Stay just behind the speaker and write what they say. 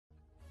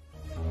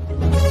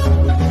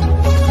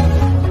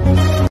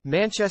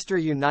Manchester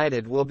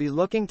United will be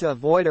looking to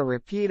avoid a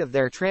repeat of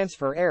their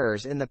transfer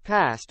errors in the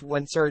past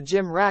when Sir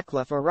Jim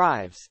Ratcliffe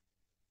arrives.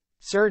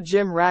 Sir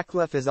Jim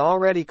Ratcliffe is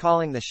already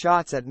calling the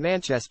shots at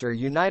Manchester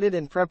United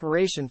in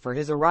preparation for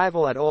his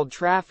arrival at Old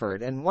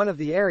Trafford, and one of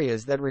the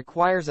areas that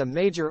requires a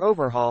major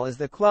overhaul is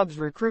the club's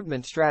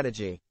recruitment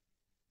strategy.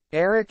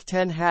 Erik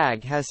ten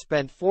Hag has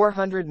spent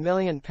 £400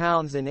 million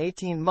in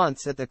 18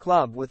 months at the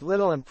club with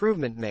little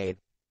improvement made,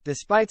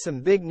 despite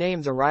some big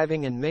names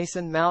arriving in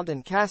Mason Mount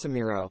and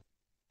Casemiro,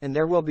 and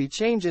there will be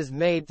changes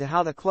made to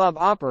how the club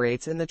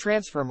operates in the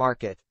transfer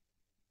market.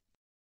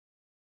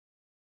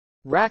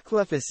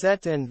 Ratcliffe is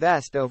set to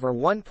invest over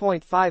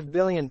 £1.5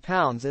 billion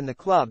in the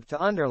club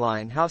to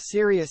underline how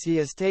serious he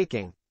is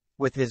taking,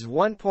 with his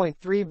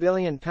 £1.3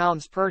 billion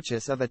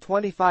purchase of a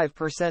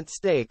 25%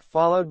 stake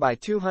followed by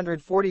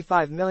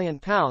 £245 million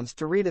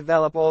to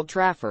redevelop Old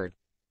Trafford.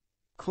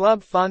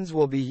 Club funds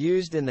will be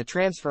used in the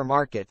transfer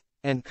market,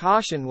 and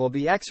caution will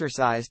be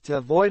exercised to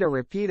avoid a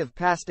repeat of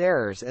past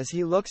errors as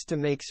he looks to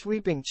make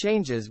sweeping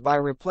changes by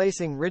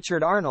replacing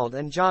Richard Arnold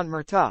and John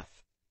Murtough.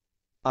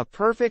 A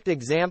perfect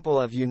example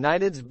of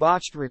United's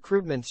botched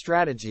recruitment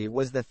strategy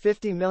was the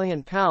 £50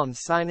 million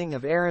signing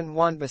of Aaron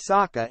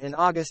Wan-Bissaka in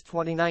August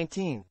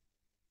 2019.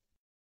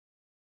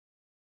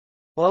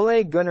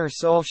 Ole Gunnar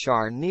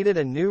Solskjaer needed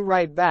a new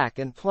right-back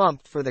and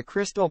plumped for the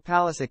Crystal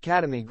Palace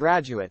Academy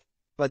graduate,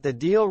 but the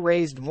deal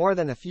raised more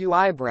than a few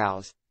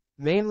eyebrows,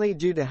 mainly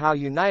due to how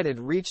United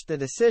reached the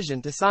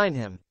decision to sign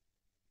him.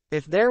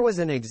 If there was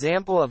an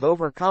example of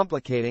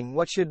overcomplicating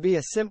what should be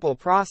a simple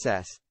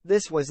process,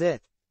 this was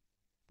it.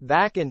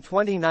 Back in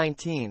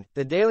 2019,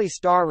 the Daily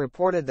Star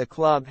reported the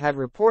club had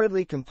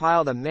reportedly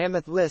compiled a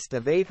mammoth list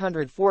of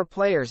 804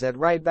 players at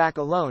right-back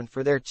alone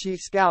for their chief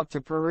scout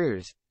to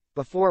peruse,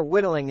 before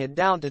whittling it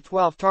down to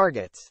 12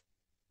 targets.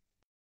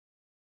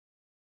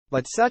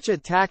 But such a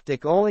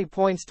tactic only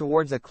points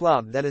towards a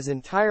club that is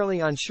entirely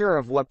unsure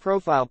of what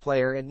profile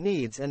player it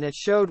needs, and it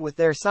showed with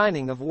their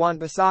signing of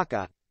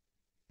Wan-Bissaka.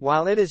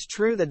 While it is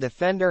true the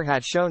defender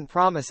had shown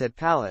promise at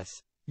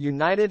Palace,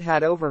 United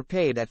had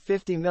overpaid at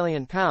 £50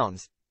 million,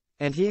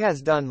 and he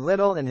has done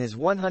little in his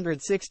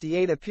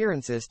 168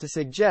 appearances to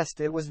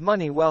suggest it was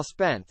money well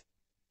spent.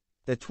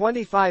 The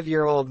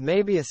 25-year-old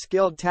may be a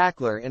skilled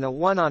tackler in a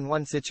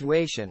one-on-one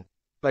situation,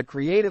 but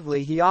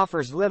creatively he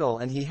offers little,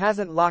 and he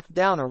hasn't locked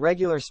down a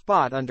regular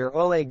spot under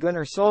Ole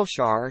Gunnar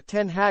Solskjaer or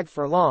Ten Hag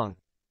for long.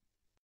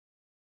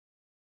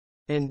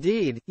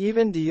 Indeed,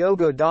 even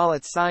Diogo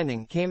Dalot's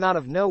signing came out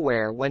of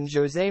nowhere when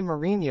José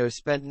Mourinho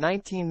spent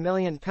 £19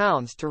 million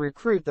to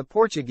recruit the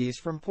Portuguese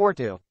from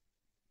Porto.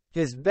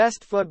 His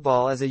best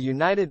football as a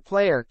United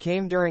player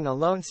came during a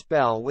loan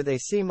spell with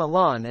AC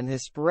Milan, and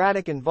his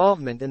sporadic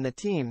involvement in the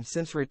team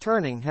since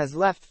returning has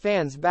left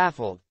fans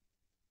baffled.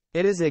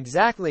 It is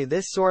exactly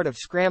this sort of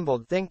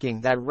scrambled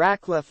thinking that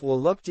Ratcliffe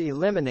will look to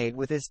eliminate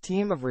with his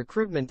team of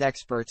recruitment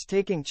experts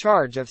taking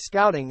charge of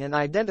scouting and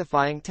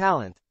identifying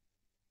talent.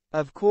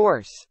 Of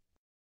course,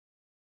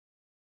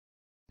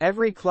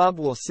 every club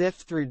will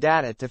sift through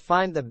data to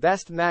find the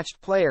best matched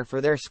player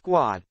for their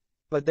squad,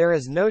 but there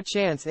is no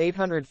chance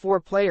 804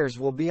 players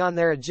will be on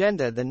their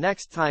agenda the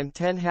next time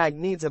Ten Hag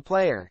needs a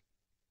player.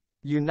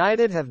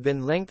 United have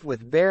been linked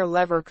with Bayer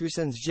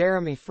Leverkusen's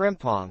Jeremy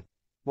Frimpong,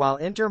 while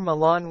Inter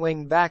Milan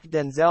wing-back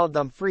Denzel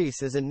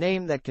Dumfries is a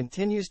name that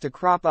continues to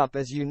crop up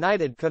as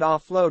United could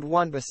offload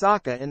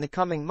Wan-Bissaka in the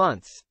coming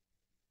months.